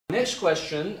Next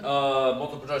question,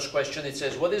 multiple choice question, it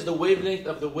says, what is the wavelength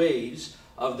of the waves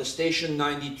of the station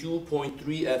 92.3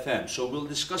 FM? So we'll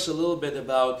discuss a little bit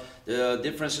about the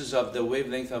differences of the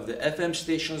wavelength of the FM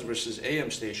stations versus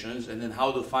AM stations, and then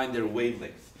how to find their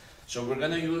wavelength. So we're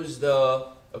going to use the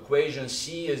equation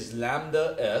C is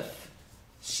lambda F.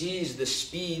 C is the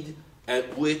speed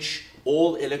at which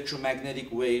all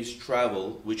electromagnetic waves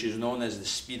travel, which is known as the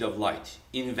speed of light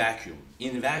in vacuum.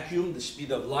 In vacuum, the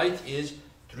speed of light is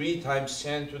 3 times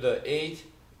 10 to the 8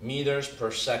 meters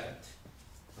per second,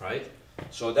 right?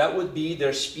 So that would be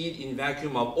their speed in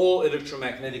vacuum of all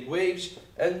electromagnetic waves,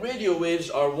 and radio waves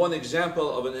are one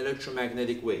example of an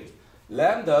electromagnetic wave.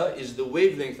 Lambda is the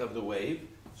wavelength of the wave,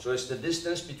 so it's the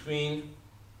distance between,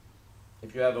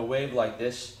 if you have a wave like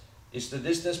this, it's the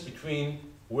distance between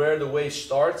where the wave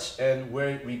starts and where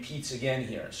it repeats again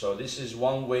here. So this is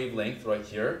one wavelength right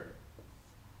here.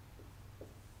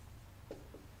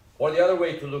 Or the other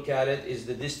way to look at it is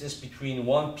the distance between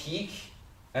one peak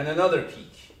and another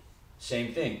peak.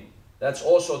 Same thing. That's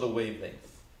also the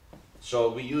wavelength. So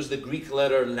we use the Greek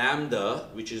letter lambda,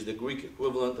 which is the Greek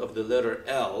equivalent of the letter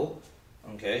L.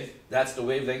 Okay, that's the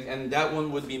wavelength, and that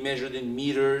one would be measured in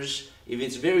meters. If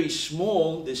it's very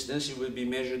small distance, it would be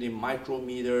measured in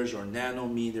micrometers or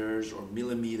nanometers or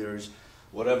millimeters,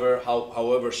 whatever,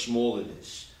 however small it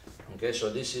is. Okay, so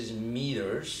this is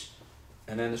meters.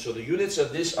 And then, so the units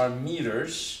of this are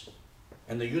meters,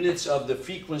 and the units of the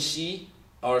frequency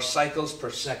are cycles per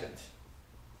second.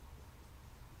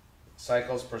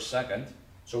 Cycles per second.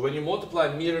 So when you multiply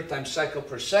meter times cycle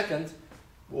per second,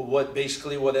 what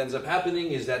ends up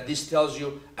happening is that this tells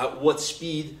you at what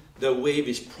speed the wave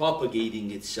is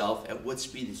propagating itself, at what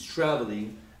speed it's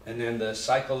traveling, and then the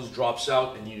cycles drops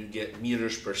out, and you get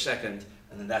meters per second,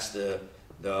 and then that's the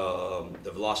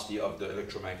velocity of the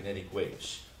electromagnetic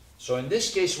waves. So in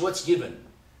this case, what's given?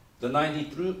 The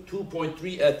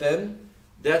 92.3 FM,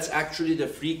 that's actually the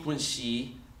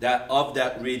frequency of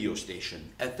that radio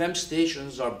station. FM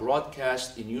stations are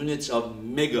broadcast in units of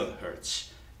megahertz,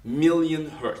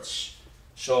 million hertz.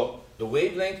 So the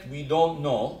wavelength we don't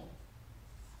know.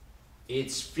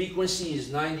 Its frequency is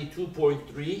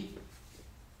 92.3.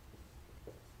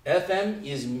 FM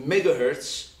is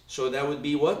megahertz, so that would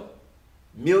be what?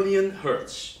 Million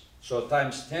hertz. So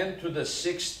times 10 to the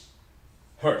 6th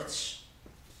hertz,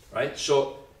 right?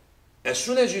 So as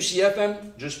soon as you see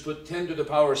FM, just put 10 to the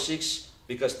power 6,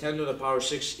 because 10 to the power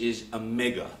 6 is a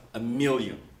mega, a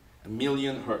million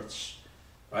hertz,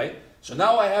 right? So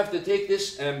now I have to take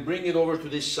this and bring it over to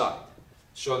this side.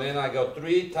 So then I got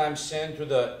 3 times 10 to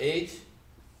the 8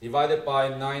 divided by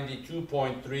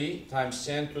 92.3 times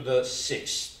 10 to the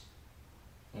 6th.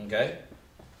 Okay?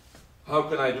 How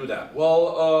can I do that?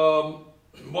 Well,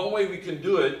 one way we can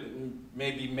do it,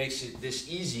 maybe makes it this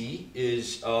easy,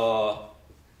 is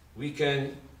we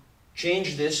can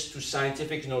change this to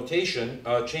scientific notation,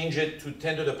 change it to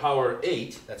 10 to the power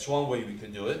 8. That's one way we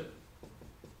can do it.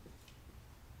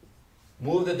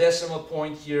 Move the decimal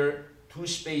point here 2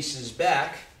 spaces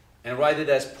back and write it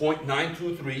as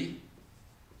 0.923,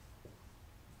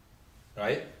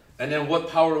 right? And then what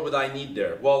power would I need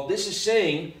there? Well, this is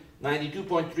saying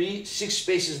 92.3, 6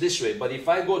 spaces this way, but if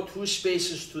I go 2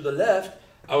 spaces to the left,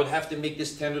 I would have to make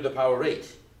this 10 to the power 8,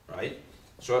 right?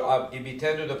 So it'd be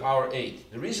 10 to the power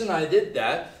 8. The reason I did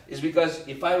that is because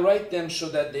if I write them so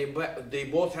that they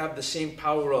both have the same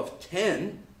power of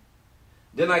 10,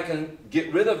 then I can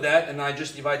get rid of that, and I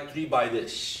just divide 3 by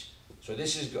this. So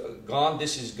this is gone,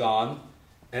 this is gone,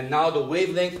 and now the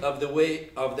wavelength of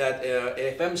that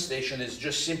FM station is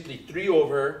just simply 3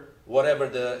 over whatever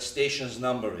the station's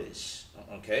number is.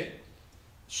 Okay?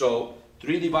 So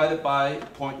 3 divided by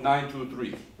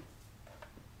 0.923.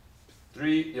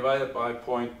 3 divided by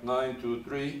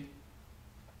 0.923,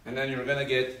 and then you're going to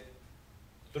get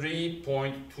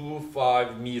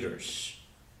 3.25 meters.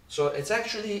 So it's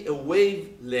actually a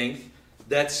wavelength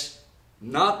that's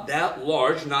not that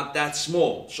large, not that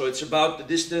small. So it's about the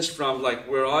distance from like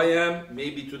where I am,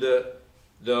 maybe to the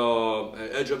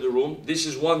edge of the room. This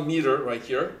is 1 meter right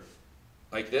here,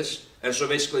 like this. And so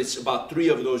basically it's about 3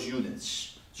 of those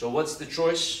units. So what's the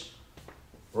choice?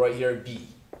 Right here, B,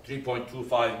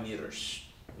 3.25 meters.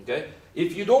 Okay?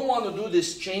 If you don't want to do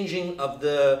this changing of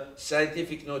the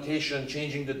scientific notation,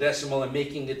 changing the decimal and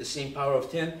making it the same power of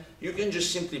 10, you can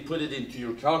just simply put it into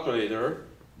your calculator.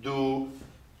 Do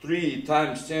 3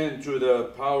 times 10 to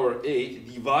the power 8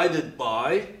 divided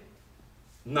by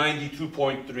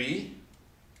 92.3.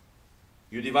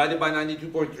 You divide it by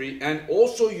 92.3, and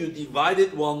also you divide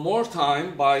it one more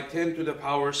time by 10 to the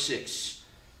power 6.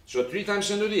 So 3 times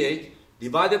 10 to the 8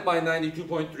 divided by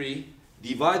 92.3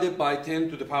 divided by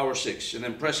 10 to the power 6, and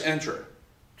then press enter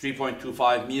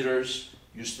 3.25 meters,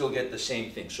 you still get the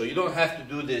same thing. So you don't have to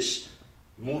do this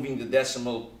moving the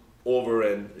decimal over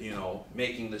and, you know,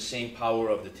 making the same power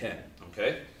of the 10,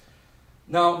 okay?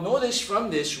 Now notice from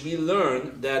this we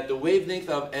learn that the wavelength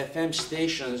of FM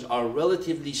stations are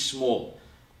relatively small.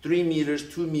 3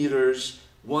 meters, 2 meters,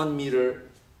 1 meter.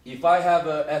 If I have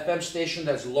a FM station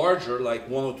that's larger, like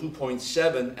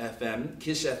 102.7 FM,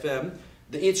 KISS FM,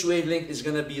 its wavelength is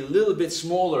going to be a little bit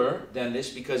smaller than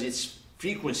this because its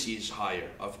frequency is higher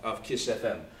of KISS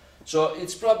FM. So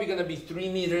it's probably going to be 3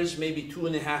 meters, maybe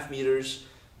 2.5 meters.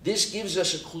 This gives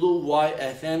us a clue why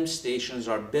FM stations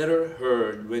are better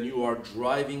heard when you are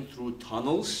driving through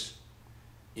tunnels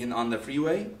on the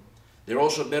freeway. They're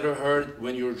also better heard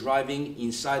when you're driving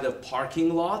inside of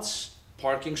parking lots,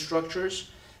 parking structures.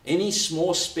 Any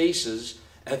small spaces,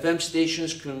 FM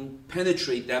stations can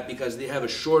penetrate that because they have a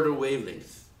shorter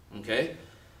wavelength, okay?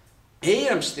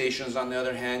 AM stations, on the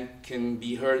other hand, can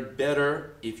be heard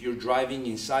better if you're driving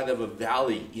inside of a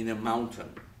valley in a mountain,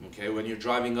 okay? When you're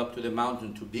driving up to the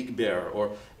mountain, to Big Bear,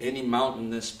 or any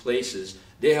mountainous places,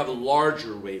 they have a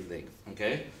larger wavelength,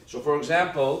 okay? So for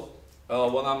example,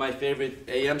 one of my favorite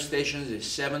AM stations is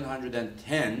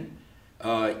 710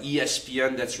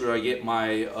 ESPN. That's where I get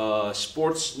my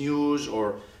sports news,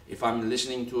 or if I'm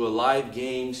listening to a live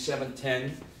game,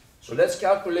 710. So let's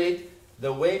calculate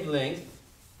the wavelength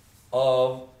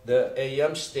of the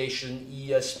AM station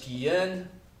ESPN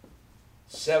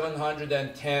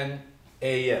 710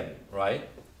 AM, right?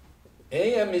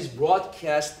 AM is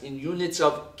broadcast in units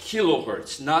of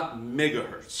kilohertz, not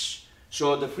megahertz.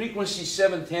 So the frequency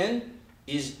 710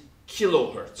 is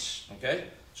kilohertz, okay?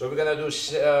 So we're gonna do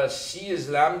C is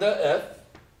lambda F,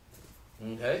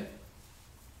 okay?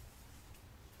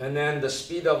 And then the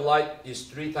speed of light is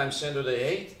 3 times 10 to the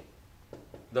 8.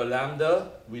 The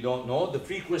lambda, we don't know. The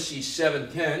frequency is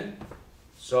 710.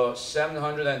 So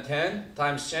 710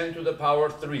 times 10 to the power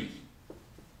 3,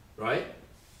 right?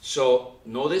 So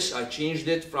notice I changed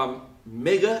it from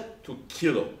mega to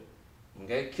kilo,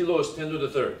 okay? Kilo is 10 to the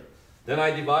 3rd. Then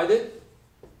I divide it.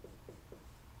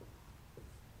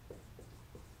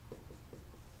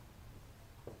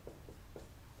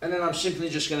 And then I'm simply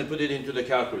just going to put it into the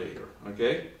calculator,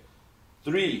 okay?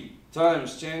 3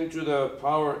 times 10 to the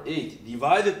power 8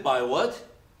 divided by what?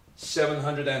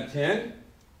 710.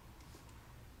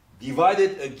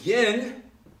 Divided again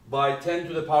by 10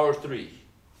 to the power 3.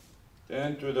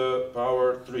 10 to the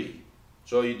power 3.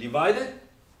 So you divide it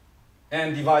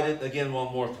and divide it again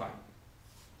one more time.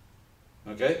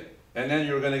 Okay? And then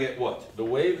you're going to get what? The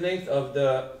wavelength of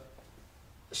the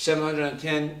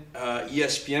 710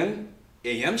 ESPN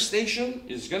AM station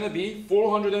is going to be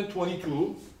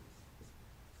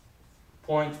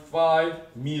 422.5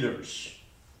 meters.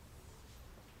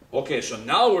 Okay, so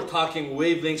now we're talking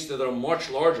wavelengths that are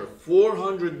much larger,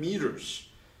 400 meters.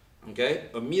 Okay,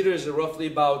 a meter is roughly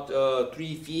about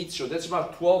 3 feet, so that's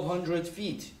about 1,200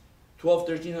 feet,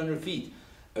 1,300 feet.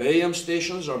 AM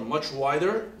stations are much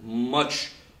wider,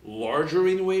 much larger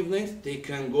in wavelength. They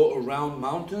can go around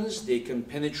mountains, they can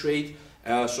penetrate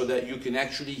so that you can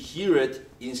actually hear it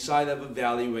inside of a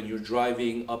valley when you're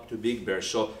driving up to Big Bear.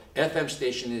 So FM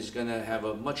station is going to have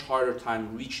a much harder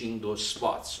time reaching those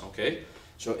spots, okay?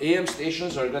 So AM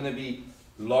stations are going to be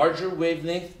larger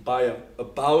wavelength by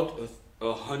about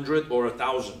 100 or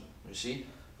 1,000, you see?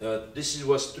 This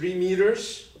was 3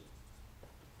 meters.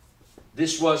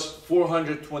 This was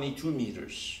 422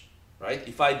 meters, right?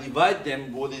 If I divide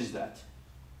them, what is that?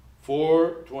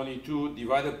 422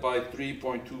 divided by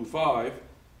 3.25,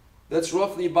 that's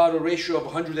roughly about a ratio of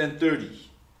 130,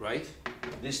 right?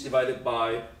 This divided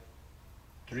by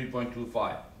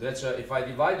 3.25. That's if I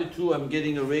divide the two, I'm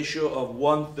getting a ratio of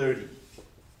 130.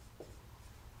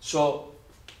 So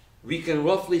we can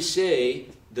roughly say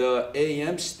the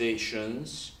AM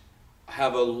stations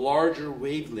have a larger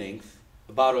wavelength,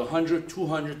 about 100,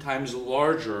 200 times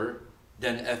larger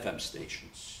than FM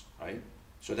stations, right?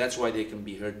 So that's why they can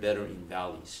be heard better in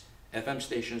valleys. FM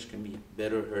stations can be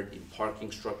better heard in parking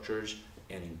structures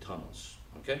and in tunnels,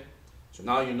 okay? So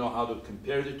now you know how to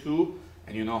compare the two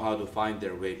and you know how to find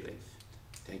their wavelength.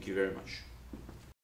 Thank you very much.